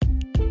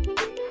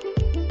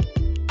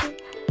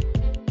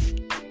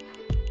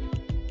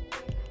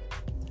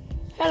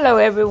Hello,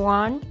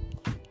 everyone.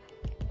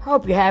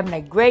 Hope you're having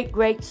a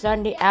great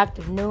Sunday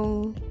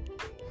afternoon.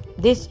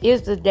 This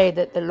is the day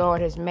that the Lord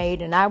has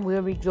made, and I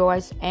will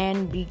rejoice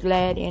and be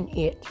glad in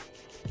it.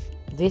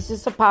 This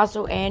is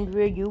Apostle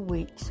Andrea U.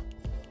 Weeks.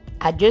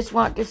 I just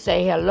want to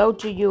say hello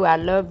to you. I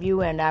love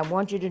you, and I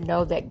want you to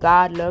know that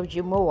God loves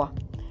you more.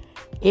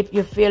 If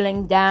you're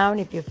feeling down,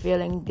 if you're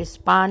feeling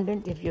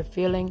despondent, if you're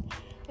feeling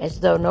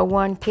as though no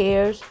one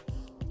cares,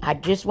 I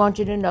just want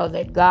you to know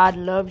that God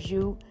loves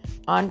you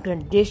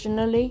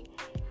unconditionally.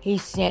 He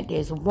sent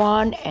his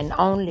one and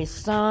only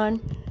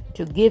Son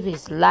to give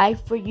his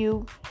life for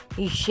you.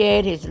 He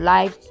shed his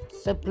life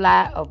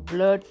supply of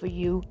blood for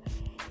you.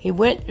 He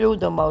went through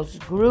the most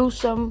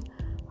gruesome,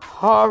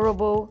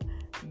 horrible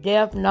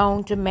death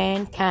known to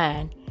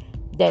mankind,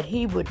 that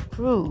he would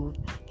prove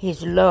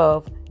his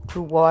love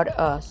toward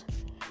us.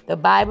 The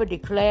Bible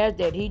declares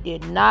that he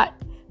did not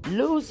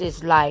lose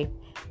his life,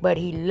 but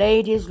he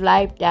laid his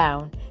life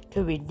down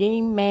to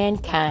redeem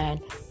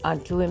mankind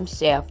unto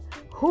himself.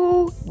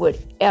 Who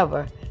would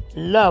ever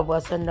love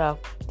us enough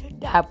to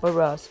die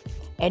for us?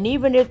 And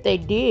even if they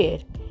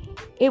did,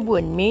 it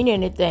wouldn't mean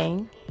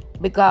anything,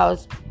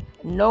 because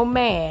no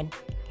man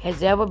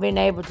has ever been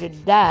able to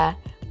die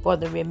for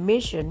the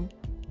remission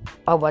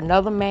of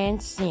another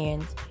man's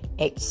sins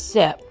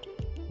except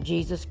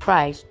Jesus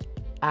Christ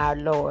our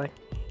Lord.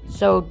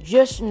 So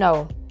just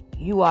know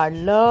you are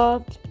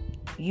loved,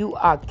 you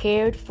are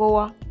cared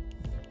for,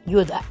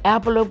 you're the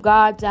apple of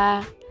God's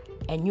eye,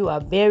 and you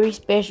are very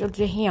special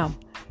to him.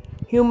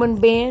 Human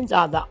beings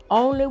are the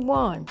only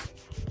ones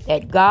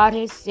that God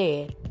has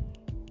said,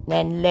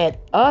 then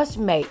let us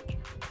make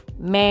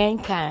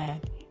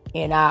mankind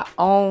in our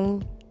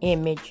own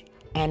image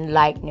and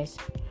likeness.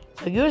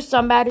 So you're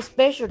somebody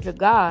special to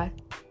God.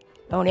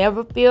 Don't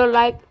ever feel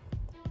like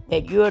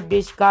that you're a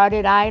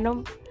discarded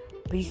item,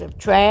 piece of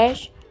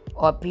trash,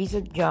 or a piece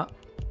of junk.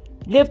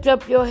 Lift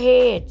up your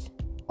heads,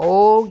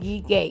 O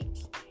ye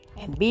gates,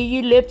 and be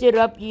ye lifted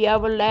up, ye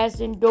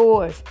everlasting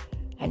doors,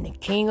 and the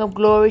King of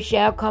glory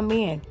shall come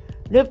in.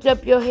 Lift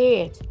up your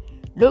heads.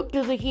 Look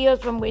to the hills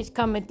from which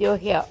cometh your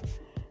help.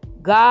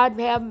 God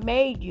have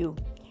made you.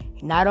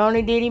 Not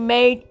only did he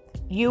make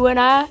you and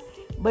I,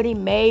 but he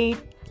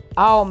made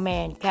all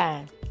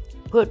mankind.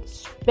 Put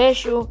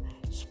special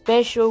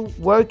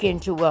work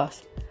into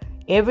us.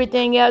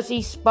 Everything else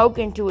he spoke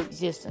into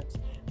existence.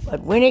 But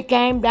when it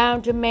came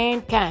down to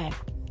mankind,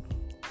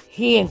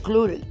 he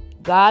included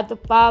God the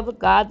Father,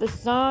 God the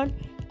Son,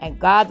 and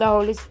God the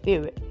Holy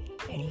Spirit.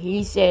 And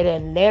he said,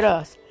 and let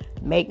us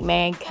make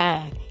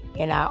mankind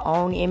in our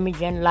own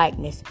image and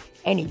likeness.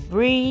 And he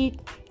breathed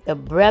the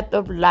breath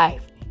of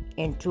life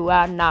into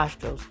our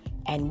nostrils,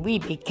 and we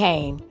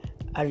became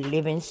a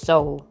living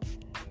soul.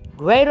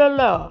 Greater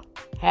love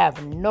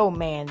have no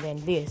man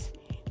than this,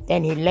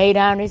 than he laid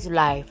down his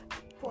life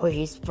for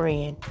his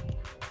friend.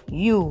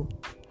 You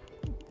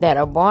that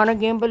are born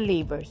again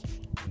believers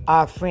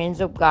are friends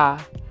of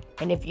God.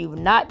 And if you've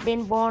not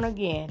been born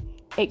again,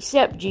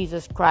 accept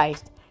Jesus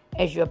Christ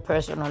as your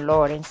personal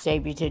Lord and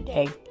Savior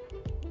today.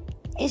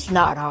 It's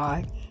not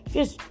hard.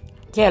 Just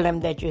tell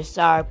him that you're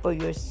sorry for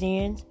your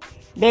sins.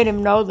 Let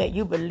him know that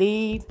you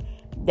believe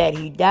that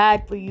he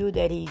died for you,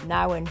 that he's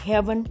now in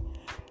heaven,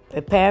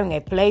 preparing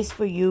a place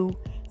for you,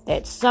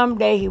 that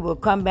someday he will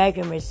come back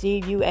and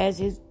receive you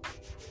as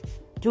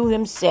to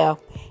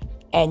himself,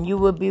 and you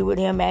will be with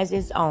him as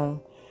his own.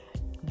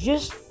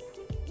 Just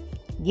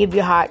give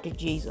your heart to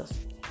Jesus,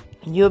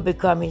 and you'll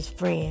become his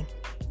friend.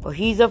 For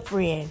he's a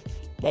friend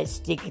that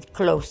sticketh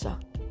closer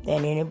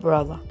than any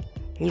brother.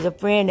 He's a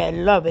friend that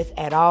loveth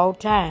at all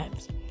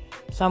times.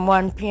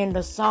 Someone penned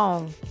a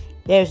song,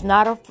 there's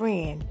not a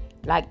friend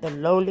like the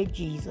lowly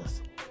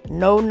Jesus.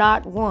 No,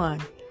 not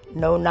one.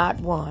 No, not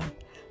one.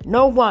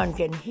 No one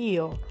can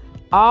heal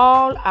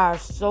all our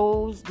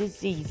soul's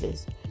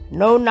diseases.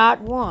 No, not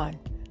one.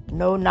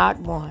 No, not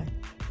one.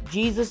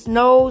 Jesus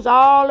knows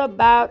all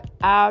about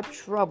our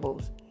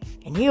troubles,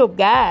 and he'll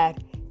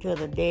guide till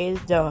the day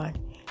is done.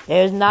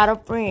 There's not a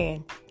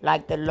friend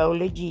like the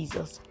lowly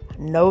Jesus.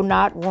 No,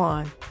 not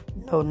one.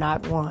 No,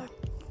 not one.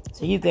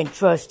 So you can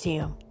trust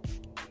him.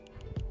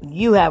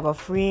 You have a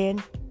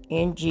friend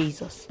in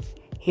Jesus.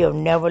 He'll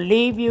never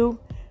leave you,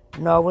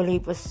 nor will he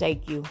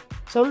forsake you.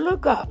 So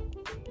look up.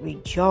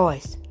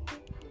 Rejoice.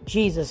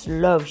 Jesus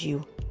loves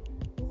you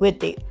with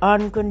the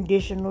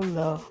unconditional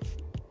love.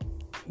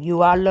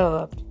 You are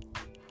loved,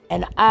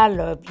 and I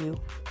love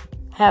you.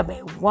 Have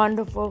a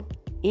wonderful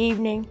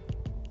evening,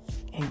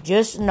 and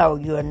just know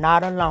you are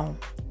not alone.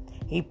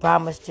 He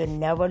promised to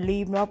never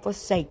leave nor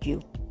forsake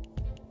you,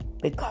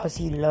 because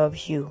he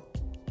loves you.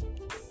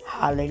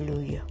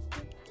 Hallelujah.